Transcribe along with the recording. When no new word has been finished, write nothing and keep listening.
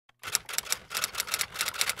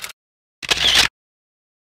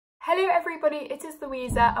Hello everybody, it is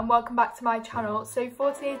Louisa and welcome back to my channel. So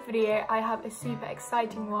for today's video I have a super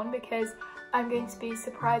exciting one because I'm going to be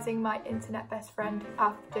surprising my internet best friend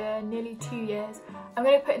after nearly 2 years. I'm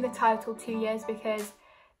going to put in the title 2 years because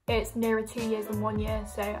it's nearer 2 years than 1 year,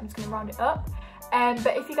 so I'm just going to round it up.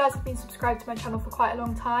 But if you guys have been subscribed to my channel for quite a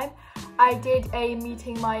long time, I did a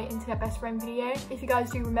meeting my internet best friend video. If you guys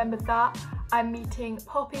do remember that, I'm meeting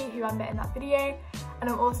Poppy, who I met in that video, and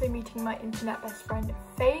I'm also meeting my internet best friend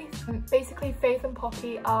Faith. Basically Faith and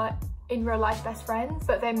Poppy are in real life best friends,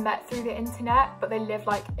 but they met through the internet, but they live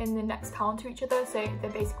like in the next town to each other, so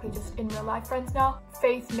they're basically just in real life friends now.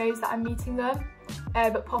 Faith knows that I'm meeting them,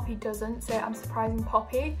 but Poppy doesn't, so I'm surprising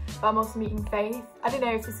Poppy, but I'm also meeting Faith. I don't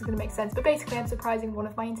know if this is going to make sense, but basically I'm surprising one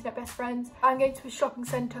of my internet best friends. I'm going to a shopping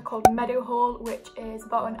centre called Meadowhall, which is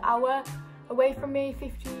about an hour away from me,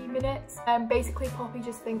 15 minutes. Basically Poppy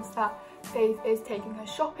just thinks that Faith is taking her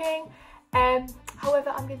shopping. However,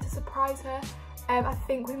 I'm going to surprise her. I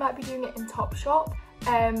think we might be doing it in Topshop,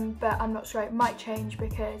 but I'm not sure, it might change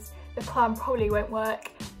because the plan probably won't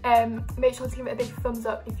work. Make sure to give it a big thumbs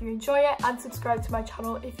up if you enjoy it and subscribe to my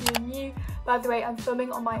channel if you're new. By the way, I'm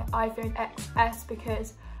filming on my iPhone XS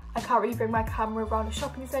because I can't really bring my camera around a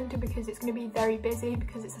shopping centre because it's going to be very busy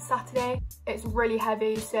because it's a Saturday. It's really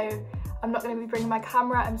heavy, so I'm not going to be bringing my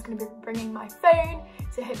camera, I'm just going to be bringing my phone,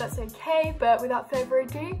 so I hope that's okay. But without further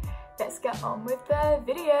ado, let's get on with the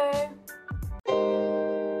video.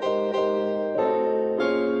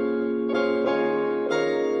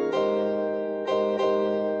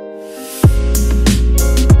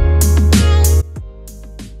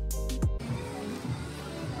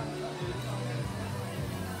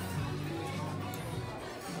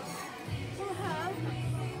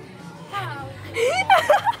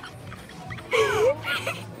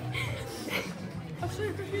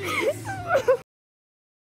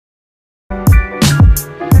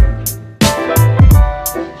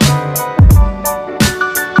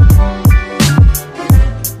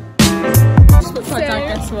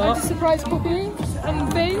 Surprise Poppy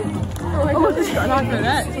and Faith. Oh, just got an iPhone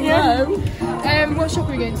X. Yeah. What shop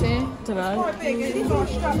are we going to? Don't know.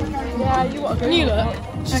 Yeah, you want a new look?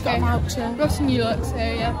 She's got a voucher. We've got some new looks, so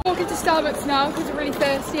yeah. Walking to Starbucks now because we're really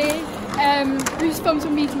thirsty. We just filmed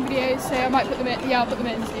some meeting videos, so I might put them in. Yeah, I'll put them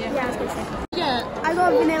in. So yeah. Yeah. I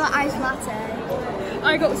got a vanilla ice latte.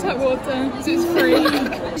 I got tap water, so it's free.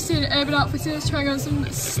 Just doing Urban Outfitters, trying on some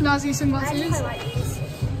snazzy sunglasses. I like these.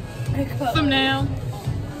 Thumbnail.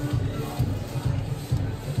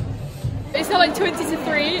 It's now like 20 to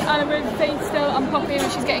 3 and I'm with Faith still and Poppy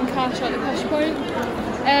and she's getting cash at the cash point.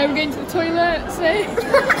 We're going to the toilet,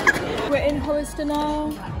 so we're in Hollister now.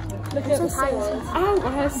 Look at the sun. Ow,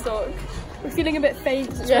 my hair's stuck. We're feeling a bit faint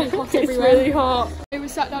because it's really hot everywhere. It's really hot. We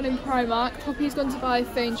sat down in Primark. Poppy's gone to buy a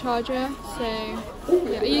phone charger, so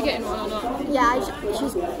yeah. Are you getting one or not? Yeah,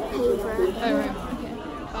 she's paying for it. Oh right, okay,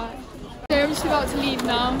 bye. So I'm just about to leave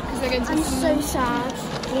now because they're going to. I'm so sad.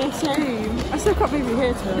 Yeah, same. I still can't believe you're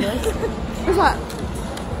here, to be honest. I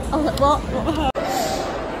was like, what? What the hell?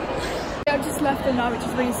 Yeah, I've just left them now, which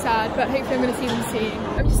is really sad, but hopefully I'm going to see them soon.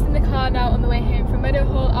 I'm just in the car now on the way home from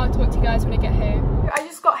Meadowhall. I'll talk to you guys when I get home. I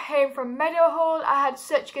just got home from Meadowhall. I had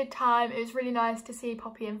such a good time. It was really nice to see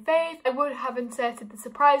Poppy and Faith. I would have inserted the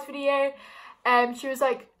surprise video. She was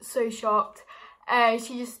like so shocked.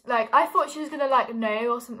 She just like, I thought she was going to like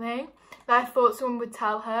know or something. I thought someone would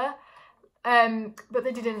tell her, but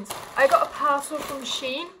they didn't. I got a parcel from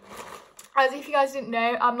Shein. As if you guys didn't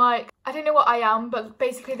know, I'm like, I don't know what I am, but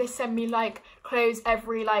basically they send me like clothes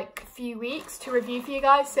every like few weeks to review for you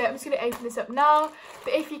guys. So I'm just going to open this up now.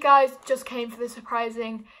 But if you guys just came for the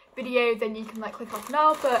surprising video, then you can like click off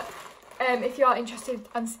now. But if you are interested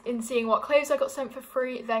in seeing what clothes I got sent for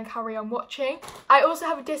free, then carry on watching. I also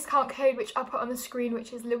have a discount code which I'll put on the screen,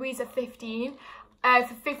 which is Louisa15.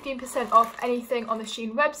 For 15% off anything on the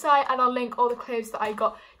Shein website, and I'll link all the clothes that I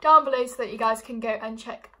got down below so that you guys can go and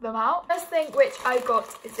check them out. First thing which I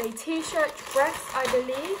got is a t-shirt dress, I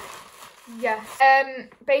believe. Yes.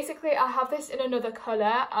 Basically I have this in another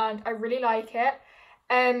colour and I really like it.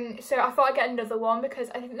 So I thought I'd get another one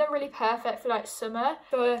because I think they're really perfect for like summer,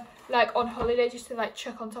 for like on holiday, just to like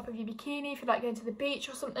chuck on top of your bikini if you're like going to the beach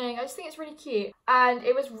or something. I just think it's really cute and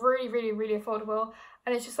it was really affordable.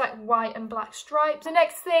 And it's just like white and black stripes. The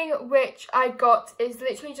next thing which I got is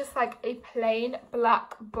literally just like a plain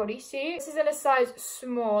black bodysuit. This is in a size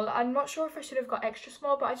small. I'm not sure if I should have got extra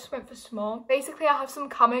small, but I just went for small. Basically I have some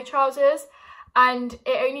camo trousers and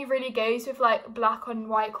it only really goes with like black on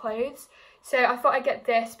white clothes. So I thought I'd get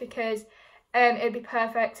this because it'd be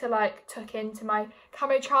perfect to like tuck into my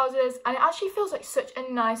camo trousers, and it actually feels like such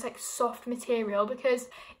a nice like soft material, because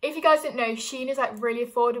if you guys didn't know, Shein is like really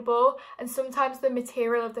affordable, and sometimes the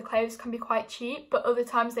material of the clothes can be quite cheap, but other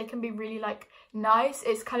times they can be really like nice.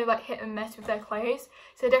 It's kind of like hit and miss with their clothes,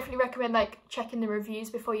 so I definitely recommend like checking the reviews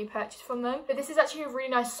before you purchase from them. But this is actually a really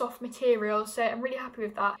nice soft material, so I'm really happy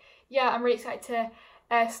with that. Yeah, I'm really excited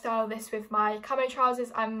to style this with my camo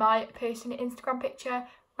trousers. I might post an Instagram picture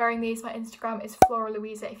wearing these. My Instagram is Floral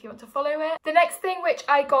Louisa if you want to follow it. The next thing which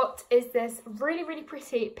I got is this really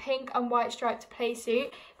pretty pink and white striped play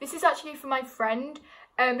suit. This is actually for my friend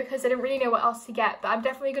because I didn't really know what else to get, but I'm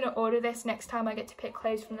definitely going to order this next time I get to pick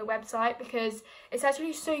clothes from the website, because it's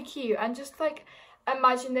actually so cute. And just like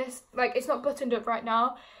imagine this, like it's not buttoned up right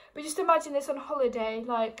now, but just imagine this on holiday.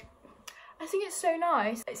 Like, I think it's so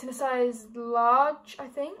nice. It's in a size large, I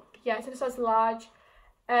think. Yeah, it's in a size large.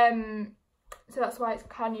 So that's why it's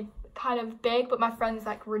kind of big, but my friend's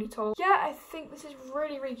like really tall. Yeah, I think this is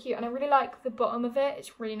really cute, and I really like the bottom of it.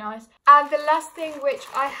 It's really nice. And the last thing which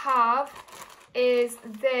I have is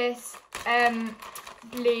this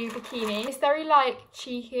blue bikini. It's very like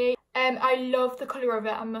cheeky. I love the colour of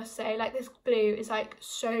it, I must say. Like, this blue is like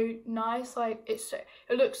so nice. Like, it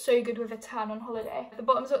looks so good with a tan on holiday. The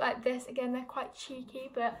bottoms look like this. Again, they're quite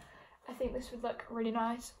cheeky, but I think this would look really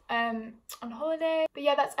nice on holiday. But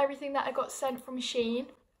yeah, that's everything that I got sent from Shein.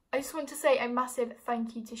 I just want to say a massive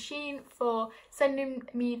thank you to Shein for sending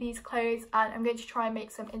me these clothes, and I'm going to try and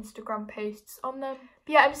make some Instagram posts on them.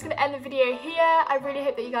 But yeah, I'm just going to end the video here. I really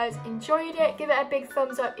hope that you guys enjoyed it. Give it a big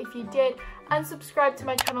thumbs up if you did, and subscribe to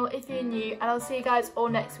my channel if you're new, and I'll see you guys all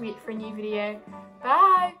next week for a new video.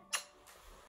 Bye!